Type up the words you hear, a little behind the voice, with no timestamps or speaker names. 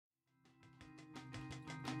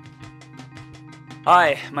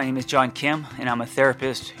Hi, my name is John Kim, and I'm a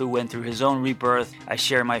therapist who went through his own rebirth. I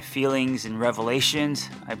share my feelings and revelations.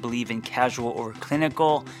 I believe in casual over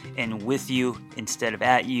clinical and with you instead of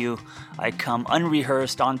at you. I come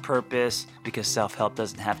unrehearsed on purpose because self-help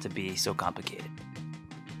doesn't have to be so complicated.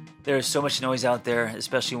 There's so much noise out there,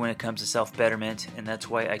 especially when it comes to self-betterment, and that's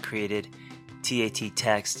why I created TAT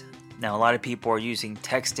Text. Now, a lot of people are using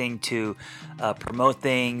texting to promote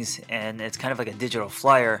things, and it's kind of like a digital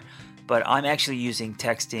flyer. But I'm actually using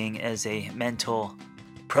texting as a mental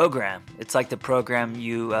program. It's like the program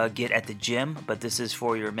you get at the gym, but this is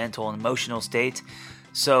for your mental and emotional state.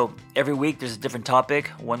 So every week there's a different topic.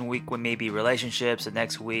 One week would maybe relationships, the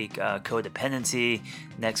next week codependency,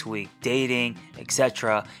 next week dating,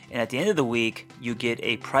 etc. And at the end of the week, you get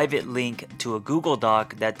a private link to a Google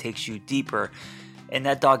Doc that takes you deeper. And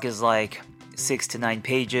that doc is like 6 to 9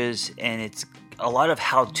 pages, and it's a lot of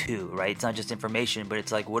how-to, right? It's not just information, but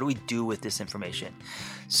it's like, what do we do with this information?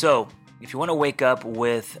 So if you want to wake up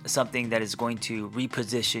with something that is going to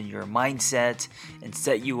reposition your mindset and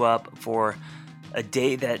set you up for a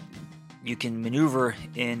day that you can maneuver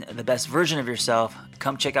in the best version of yourself,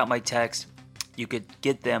 come check out my texts. You could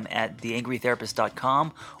get them at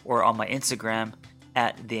theangrytherapist.com or on my Instagram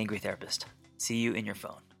at theangrytherapist. See you in your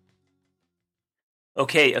phone.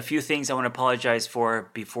 Okay, a few things I want to apologize for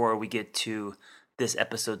before we get to this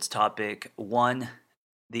episode's topic. One,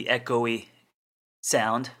 the echoey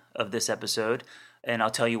sound of this episode, and I'll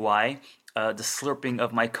tell you why. The slurping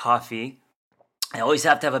of my coffee. I always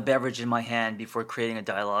have to have a beverage in my hand before creating a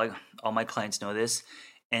dialogue. All my clients know this.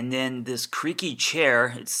 And then this creaky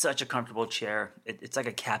chair. It's such a comfortable chair. It's like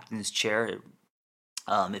a captain's chair.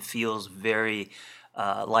 It feels very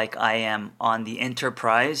like I am on the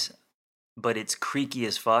Enterprise, but it's creaky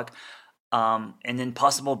as fuck. And then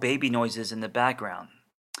possible baby noises in the background.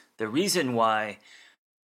 The reason why,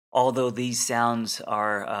 although these sounds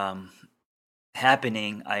are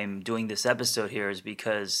happening, I'm doing this episode here is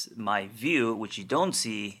because my view, which you don't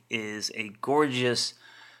see, is a gorgeous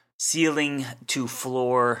ceiling to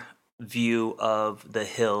floor view of the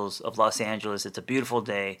hills of Los Angeles. It's a beautiful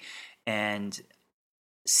day, and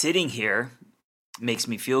sitting here makes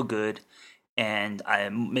me feel good, and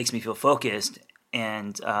makes me feel focused,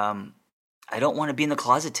 and I don't want to be in the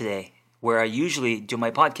closet today where I usually do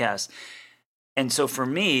my podcast. And so for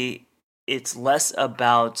me, it's less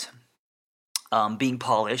about being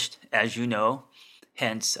polished, as you know,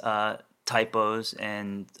 hence typos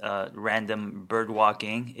and random bird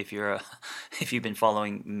walking. If you've been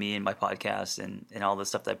following me and my podcast and all the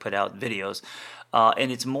stuff that I put out, videos,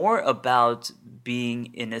 and it's more about being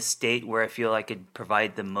in a state where I feel I could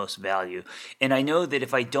provide the most value. And I know that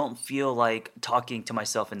if I don't feel like talking to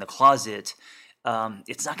myself in the closet,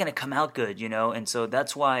 it's not going to come out good, And so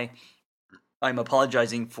that's why I'm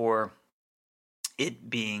apologizing for it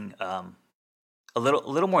being a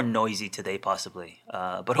little more noisy today, possibly.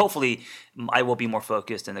 But hopefully, I will be more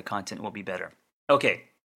focused and the content will be better. Okay.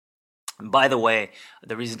 By the way,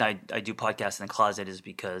 the reason I do podcasts in the closet is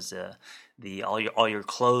because all your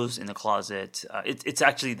clothes in the closet. It's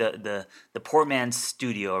actually the poor man's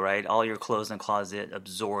studio, right? All your clothes in the closet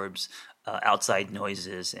absorbs outside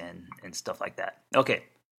noises and stuff like that. Okay.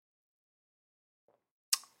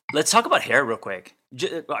 Let's talk about hair real quick.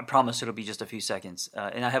 I promise it'll be just a few seconds,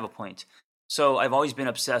 and I have a point. So I've always been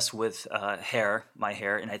obsessed with my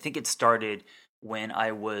hair, and I think it started when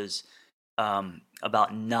I was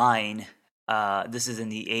about 9. This is in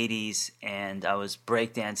the 80s, and I was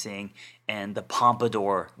breakdancing, and the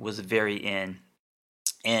pompadour was very in.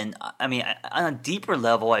 And I mean, on a deeper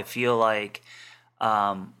level, I feel like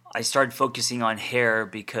I started focusing on hair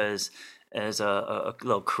because as a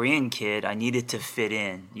little Korean kid, I needed to fit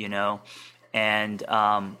in, and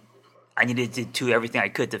I needed to do everything I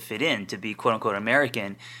could to fit in, to be quote unquote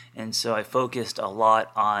American. And so I focused a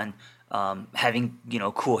lot on having,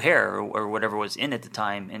 cool hair or whatever was in at the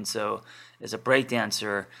time. And so as a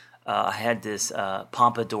breakdancer, I had this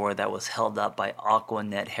pompadour that was held up by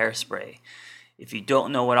Aquanet hairspray. If you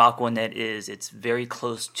don't know what Aquanet is, it's very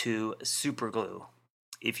close to super glue.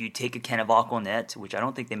 If you take a can of Aquanet, which I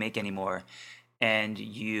don't think they make anymore, and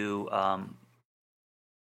you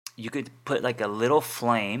could put like a little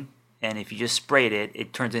flame, and if you just sprayed it,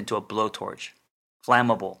 it turns into a blowtorch,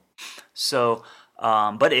 flammable. So,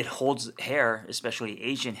 but it holds hair, especially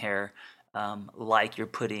Asian hair, like you're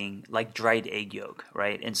putting like dried egg yolk,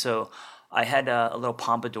 right? And so I had a little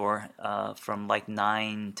pompadour from like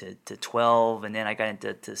 9 to 12, and then I got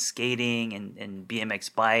into skating and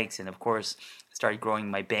BMX bikes, and of course started growing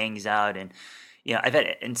my bangs out, and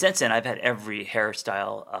since then I've had every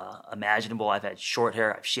hairstyle imaginable. I've had short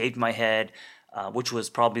hair, I've shaved my head, which was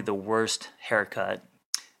probably the worst haircut.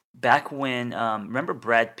 Back when, remember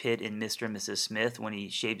Brad Pitt in Mr. and Mrs. Smith when he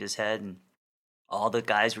shaved his head and all the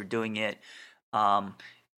guys were doing it? Um,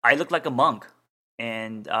 I looked like a monk.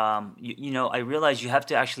 And, I realized you have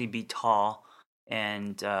to actually be tall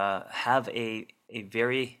and have a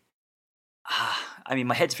very, I mean,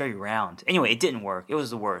 my head's very round. Anyway, it didn't work. It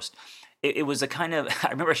was the worst. It was a kind of, I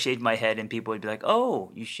remember I shaved my head and people would be like,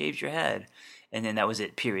 oh, you shaved your head. And then that was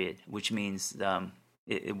it, period, which means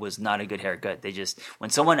it was not a good haircut. They just,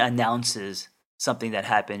 when someone announces something that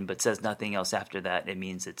happened but says nothing else after that, it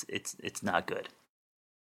means it's not good.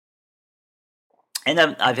 And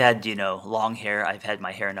I've had, long hair. I've had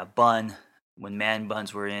my hair in a bun when man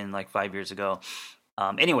buns were in like 5 years ago.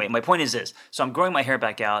 Anyway, my point is this. So I'm growing my hair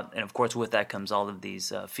back out. And of course, with that comes all of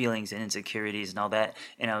these feelings and insecurities and all that.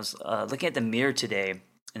 And I was looking at the mirror today.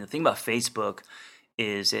 And the thing about Facebook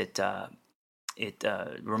is it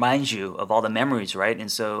reminds you of all the memories, right?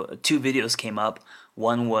 And so two videos came up.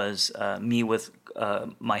 One was me with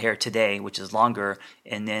my hair today, which is longer,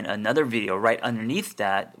 and then another video right underneath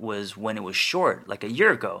that was when it was short, like a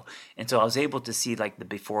year ago. And so I was able to see like the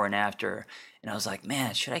before and after, and I was like,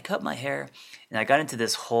 man, should I cut my hair? And I got into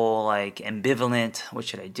this whole like ambivalent, what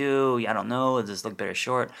should I do? I don't know, does this look better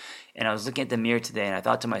short? And I was looking at the mirror today, and I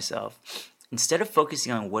thought to myself, instead of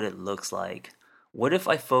focusing on what it looks like, what if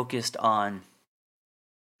I focused on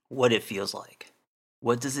what it feels like?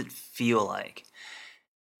 What does it feel like?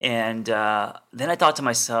 And then I thought to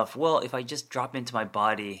myself, well, if I just drop into my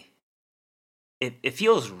body, it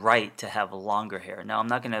feels right to have longer hair. Now, I'm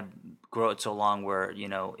not going to grow it so long where,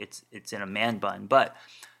 it's in a man bun, but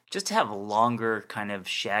just to have longer, kind of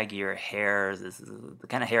shaggier hair, this is the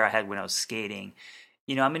kind of hair I had when I was skating.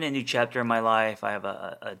 I'm in a new chapter in my life. I have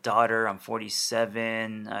a daughter. I'm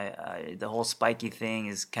 47. The whole spiky thing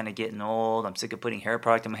is kind of getting old. I'm sick of putting hair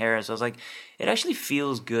product in my hair. So I was like, it actually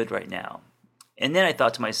feels good right now. And then I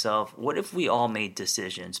thought to myself, what if we all made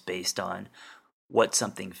decisions based on what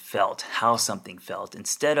something felt, how something felt,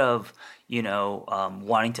 instead of,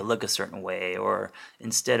 wanting to look a certain way, or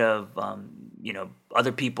instead of,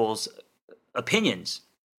 other people's opinions,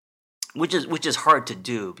 which is hard to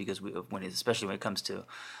do because especially when it comes to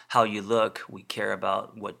how you look, we care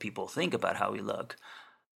about what people think about how we look.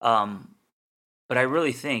 But I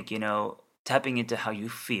really think, tapping into how you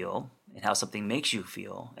feel and how something makes you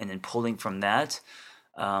feel, and then pulling from that,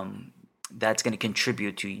 that's going to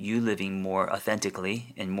contribute to you living more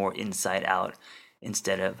authentically and more inside out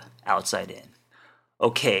instead of outside in.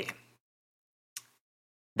 Okay,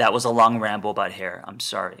 that was a long ramble about hair. I'm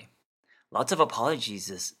sorry. Lots of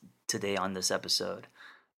apologies today on this episode.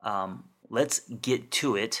 Let's get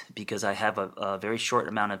to it because I have a very short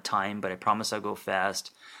amount of time, but I promise I'll go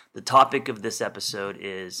fast. The topic of this episode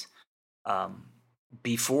is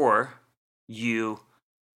before you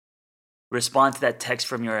respond to that text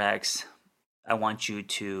from your ex, I want you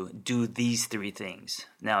to do these three things.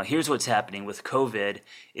 Now, here's what's happening with COVID.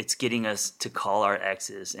 It's getting us to call our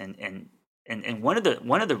exes, and one of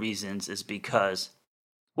the reasons is because,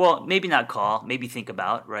 well, maybe not call, maybe think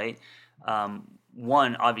about, right?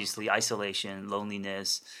 One, obviously, isolation,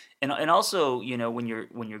 loneliness, and also, when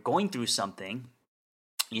you're going through something,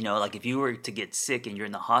 like if you were to get sick and you're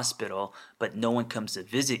in the hospital, but no one comes to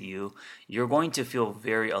visit you, you're going to feel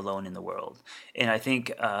very alone in the world. And I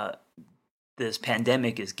think this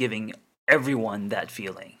pandemic is giving everyone that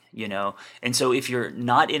feeling, And so if you're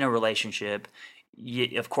not in a relationship,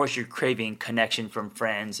 of course you're craving connection from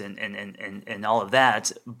friends and all of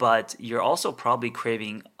that, but you're also probably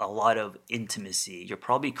craving a lot of intimacy. You're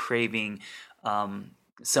probably craving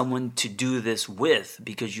someone to do this with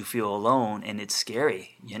because you feel alone and it's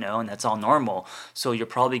scary, and that's all normal. So you're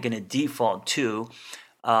probably going to default to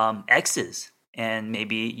exes and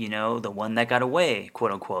maybe, the one that got away,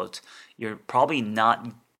 quote unquote. You're probably not,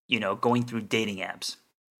 going through dating apps.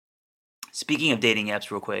 Speaking of dating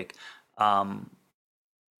apps real quick,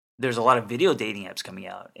 there's a lot of video dating apps coming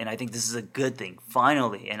out, and I think this is a good thing,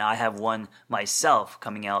 finally. And I have one myself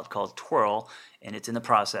coming out called Twirl, and it's in the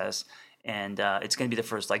process. And it's going to be the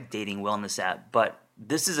first like dating wellness app. But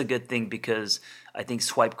this is a good thing because I think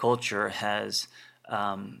swipe culture has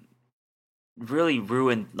really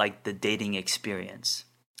ruined like the dating experience.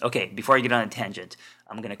 Okay, before I get on a tangent,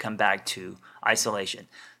 I'm going to come back to isolation.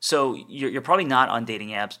 So you're probably not on dating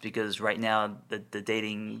apps because right now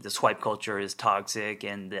the swipe culture is toxic,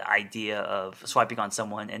 and the idea of swiping on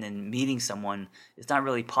someone and then meeting someone is not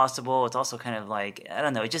really possible. It's also kind of like, I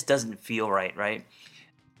don't know, it just doesn't feel right, right?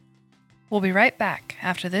 We'll be right back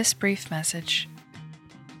after this brief message.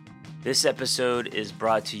 This episode is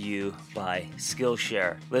brought to you by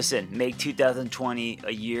Skillshare. Listen, make 2020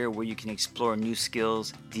 a year where you can explore new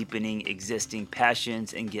skills, deepening existing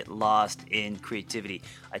passions, and get lost in creativity.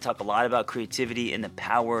 I talk a lot about creativity and the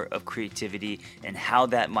power of creativity and how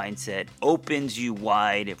that mindset opens you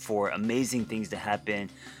wide for amazing things to happen.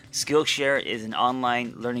 Skillshare is an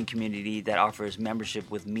online learning community that offers membership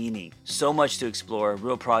with meaning. So much to explore,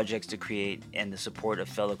 real projects to create, and the support of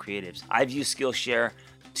fellow creatives. I've used Skillshare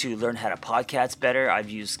to learn how to podcast better. I've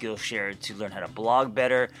used Skillshare to learn how to blog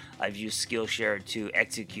better. I've used Skillshare to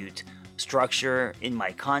execute structure in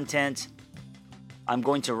my content. I'm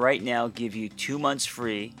going to right now give you 2 months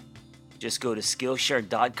free. Just go to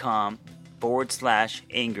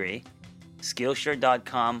Skillshare.com/angry.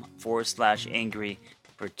 Skillshare.com/angry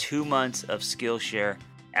for 2 months of Skillshare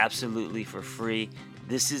absolutely for free.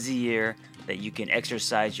 This is a year that you can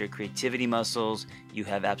exercise your creativity muscles. You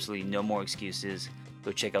have absolutely no more excuses.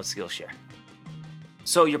 Go check out Skillshare.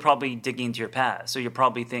 So you're probably digging into your past. So you're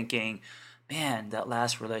probably thinking, man, that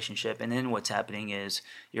last relationship. And then what's happening is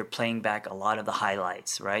you're playing back a lot of the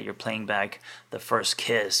highlights, right? You're playing back the first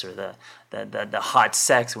kiss or the hot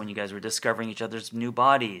sex when you guys were discovering each other's new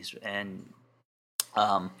bodies and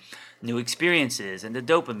new experiences and the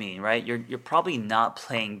dopamine, right? You're probably not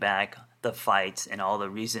playing back the fights and all the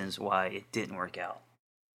reasons why it didn't work out.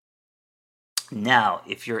 Now,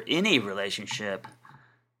 if you're in a relationship,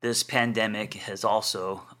 this pandemic has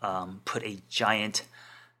also put a giant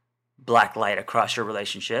black light across your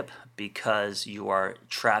relationship because you are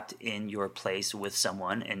trapped in your place with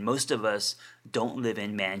someone. And most of us don't live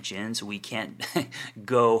in mansions. We can't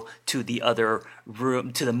go to the other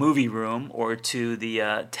room, to the movie room or to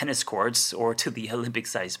the tennis courts or to the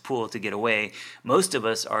Olympic-sized pool to get away. Most of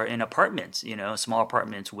us are in apartments, small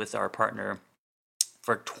apartments with our partner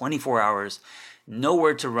for 24 hours.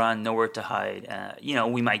 Nowhere to run, nowhere to hide.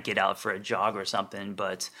 We might get out for a jog or something,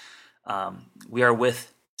 but we are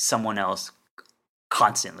with someone else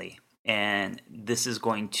constantly. And this is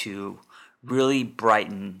going to really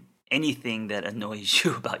brighten anything that annoys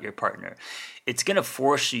you about your partner. It's going to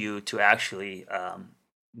force you to actually,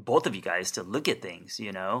 both of you guys, to look at things,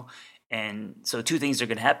 And so two things are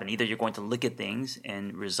going to happen. Either you're going to look at things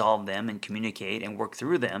and resolve them and communicate and work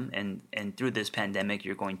through them. And through this pandemic,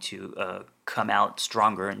 you're going to come out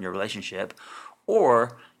stronger in your relationship.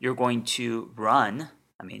 Or you're going to run.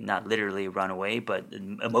 I mean, not literally run away, but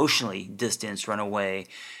emotionally distance, run away.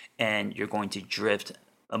 And you're going to drift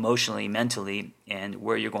emotionally, mentally. And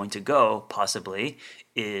where you're going to go, possibly,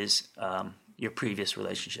 is your previous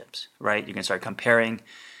relationships, right? You're going to start comparing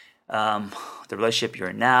the relationship you're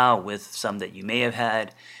in now with some that you may have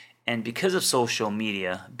had. And because of social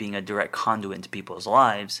media being a direct conduit into people's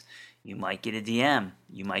lives, you might get a DM,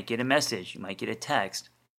 you might get a message, you might get a text,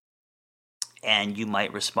 and you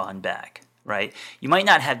might respond back, right? You might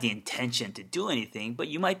not have the intention to do anything, but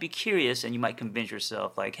you might be curious and you might convince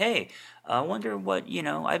yourself like, hey, I wonder what,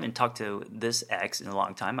 I haven't talked to this ex in a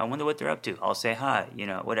long time. I wonder what they're up to. I'll say hi,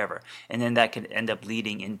 whatever. And then that could end up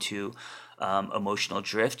leading into emotional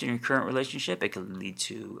drift in your current relationship. It could lead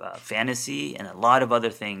to fantasy and a lot of other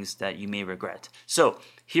things that you may regret. So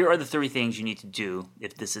here are the 3 things you need to do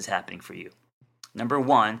if this is happening for you. Number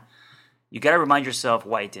 1, you got to remind yourself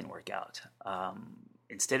why it didn't work out.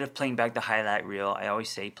 Instead of playing back the highlight reel, I always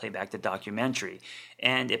say play back the documentary.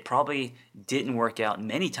 And it probably didn't work out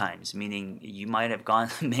many times, meaning you might have gone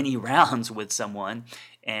many rounds with someone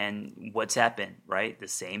and what's happened, right? The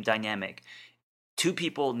same dynamic. 2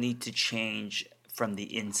 people need to change from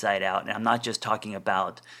the inside out. And I'm not just talking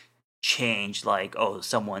about change like,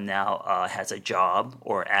 someone now has a job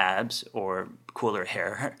or abs or cooler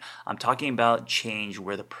hair. I'm talking about change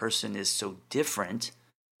where the person is so different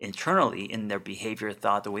internally in their behavior,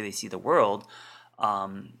 thought, the way they see the world,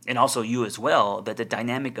 and also you as well, that the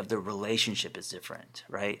dynamic of the relationship is different,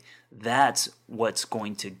 right? That's what's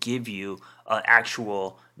going to give you an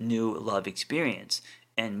actual new love experience.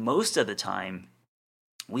 And most of the time,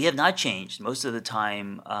 we have not changed. Most of the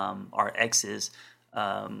time, our exes,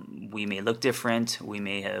 we may look different. We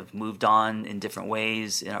may have moved on in different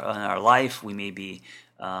ways in our life. We may be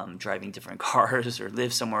driving different cars or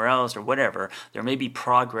live somewhere else or whatever. There may be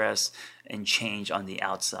progress and change on the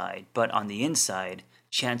outside, but on the inside,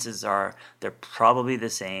 chances are they're probably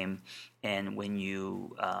the same. And when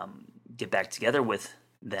you get back together with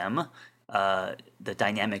them, the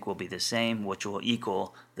dynamic will be the same, which will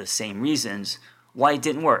equal the same reasons why it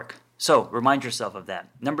didn't work. So remind yourself of that.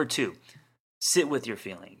 Number 2, sit with your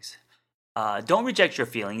feelings. Don't reject your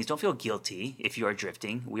feelings. Don't feel guilty if you are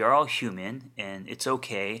drifting. We are all human and it's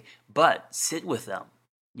okay, but sit with them.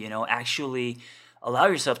 Actually allow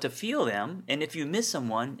yourself to feel them. And if you miss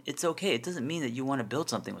someone, it's okay. It doesn't mean that you want to build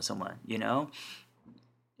something with someone,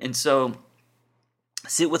 And so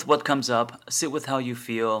sit with what comes up, sit with how you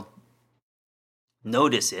feel,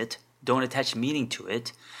 notice it, don't attach meaning to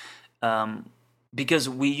it. Because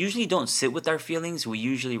we usually don't sit with our feelings. We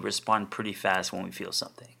usually respond pretty fast when we feel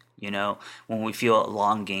something. When we feel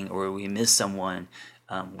longing or we miss someone,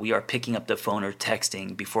 we are picking up the phone or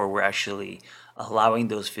texting before we're actually allowing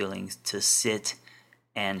those feelings to sit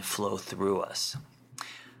and flow through us.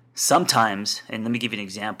 Sometimes, and let me give you an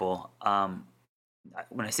example.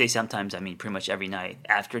 When I say sometimes, I mean pretty much every night.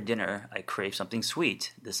 After dinner, I crave something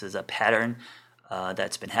sweet. This is a pattern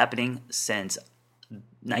that's been happening since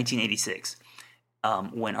 1986.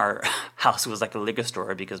 When our house was like a liquor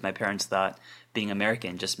store, because my parents thought being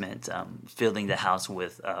American just meant filling the house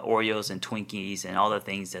with Oreos and Twinkies and all the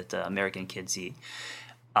things that American kids eat.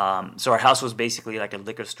 So our house was basically like a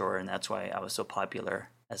liquor store, and that's why I was so popular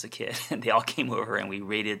as a kid. And they all came over and we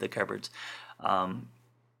raided the cupboards.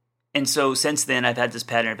 And so since then, I've had this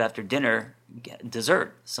pattern of after dinner,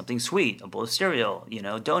 dessert, something sweet, a bowl of cereal,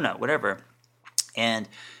 donut, whatever. And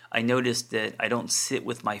I noticed that I don't sit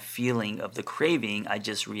with my feeling of the craving. I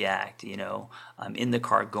just react. I'm in the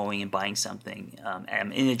car going and buying something.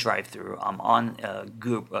 I'm in a drive-through. I'm on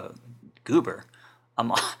Goober.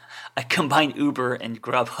 I combined Uber and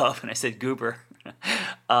Grubhub, and I said Goober.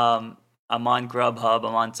 I'm on Grubhub.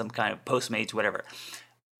 I'm on some kind of Postmates, whatever.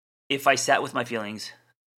 If I sat with my feelings,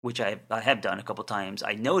 which I have done a couple times,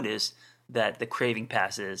 I notice that the craving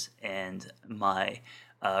passes and my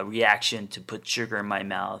reaction to put sugar in my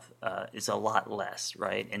mouth is a lot less,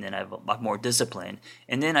 right? And then I have a lot more discipline.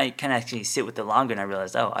 And then I can actually sit with it longer, and I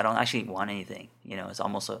realize, I don't actually want anything. It's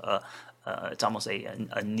almost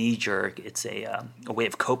a knee jerk. It's a way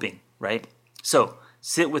of coping, right? So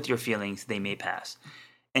sit with your feelings; they may pass.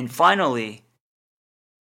 And finally,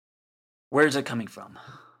 where is it coming from?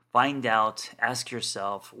 Find out. Ask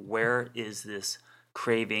yourself, where is this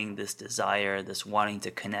craving, this desire, this wanting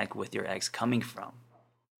to connect with your ex coming from?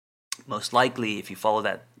 Most likely, if you follow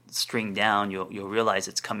that string down, you'll realize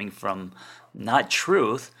it's coming from not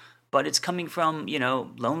truth, but it's coming from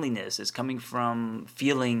loneliness. It's coming from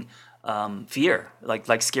feeling fear,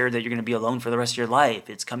 like scared that you're going to be alone for the rest of your life.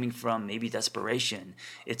 It's coming from maybe desperation.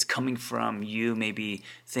 It's coming from you maybe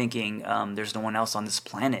thinking there's no one else on this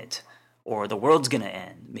planet, or the world's going to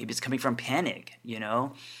end. Maybe it's coming from panic.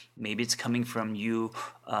 Maybe it's coming from you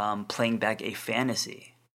playing back a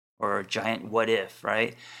fantasy or a giant what if,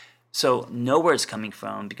 right? So know where it's coming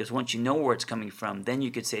from, because once you know where it's coming from, then you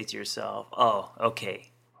could say to yourself, oh,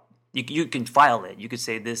 okay. You can file it. You could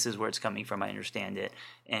say, this is where it's coming from. I understand it,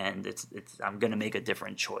 and I'm going to make a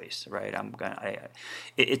different choice, right?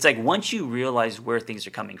 It's like once you realize where things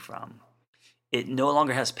are coming from, it no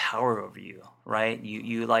longer has power over you, right?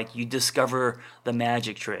 You discover the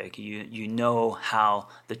magic trick. You know how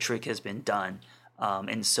the trick has been done,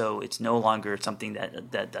 and so it's no longer something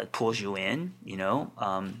that pulls you in,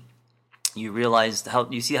 You realize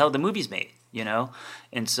you see how the movie's made,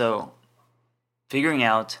 and so figuring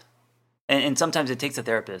out, and sometimes it takes a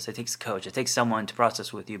therapist, it takes a coach, it takes someone to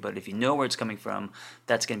process with you. But if you know where it's coming from,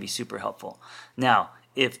 that's going to be super helpful. Now,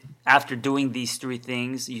 if after doing these three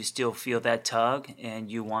things you still feel that tug and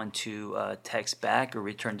you want to text back or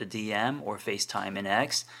return to DM or FaceTime an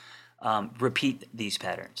ex, repeat these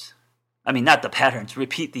patterns. I mean, not the patterns.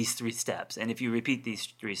 Repeat these 3 steps, and if you repeat these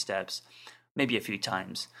 3 steps, maybe a few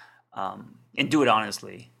times. And do it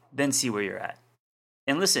honestly, then see where you're at.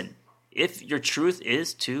 And listen, if your truth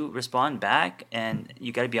is to respond back, and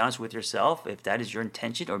you got to be honest with yourself, if that is your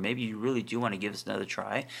intention, or maybe you really do want to give this another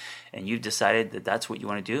try, and you've decided that that's what you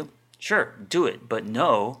want to do, sure, do it. But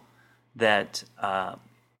know that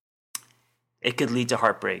it could lead to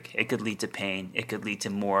heartbreak, it could lead to pain, it could lead to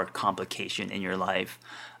more complication in your life.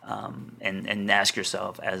 And ask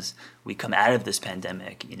yourself, as we come out of this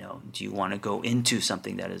pandemic, do you want to go into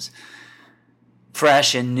something that is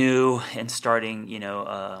fresh and new and starting,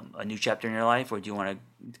 a new chapter in your life, or do you want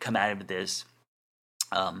to come out of this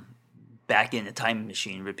back in a time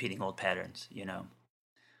machine, repeating old patterns,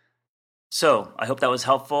 So I hope that was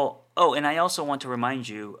helpful. Oh, and I also want to remind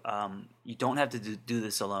you, you don't have to do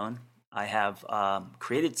this alone. I have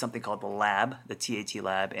created something called the Lab, the TAT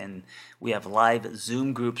Lab, and we have live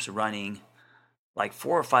Zoom groups running like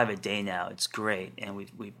 4 or 5 a day now. It's great, and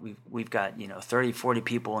we've got 30, 40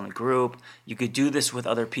 people in the group. You could do this with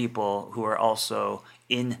other people who are also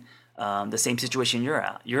in the same situation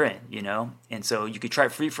you're in, and so you could try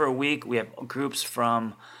it free for a week. We have groups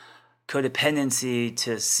from codependency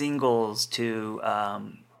to singles to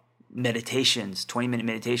meditations, 20-minute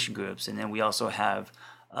meditation groups, and then we also have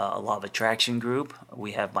a law of attraction group.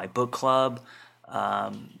 We have my book club.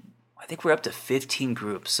 I think we're up to 15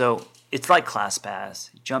 groups. So it's like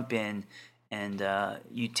ClassPass. You jump in and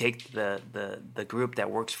you take the group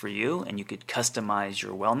that works for you, and you could customize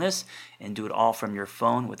your wellness and do it all from your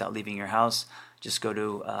phone without leaving your house. Just go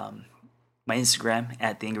to my Instagram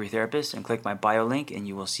at The Angry Therapist and click my bio link, and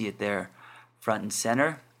you will see it there front and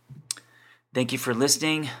center. Thank you for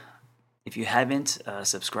listening. If you haven't,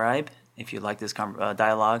 subscribe if you like this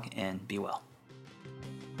dialogue, and be well.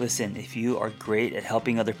 Listen, if you are great at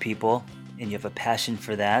helping other people and you have a passion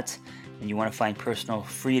for that, and you want to find personal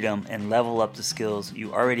freedom and level up the skills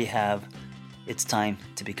you already have, it's time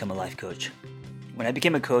to become a life coach. When I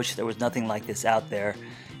became a coach, there was nothing like this out there,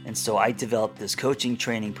 and so I developed this coaching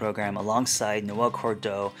training program alongside Noel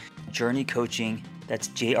Cordeaux, Journey Coaching. That's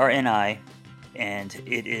JRNI, and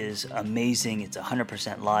it is amazing. It's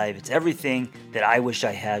 100% live. It's everything that I wish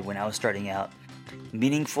I had when I was starting out.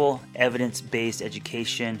 Meaningful, evidence-based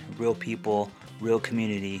education, real people, real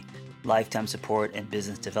community, lifetime support and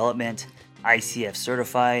business development, ICF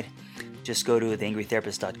certified. Just go to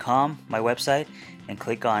theangrytherapist.com, my website, and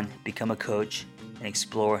click on Become a Coach and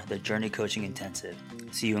explore the Journey Coaching Intensive.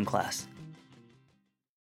 See you in class.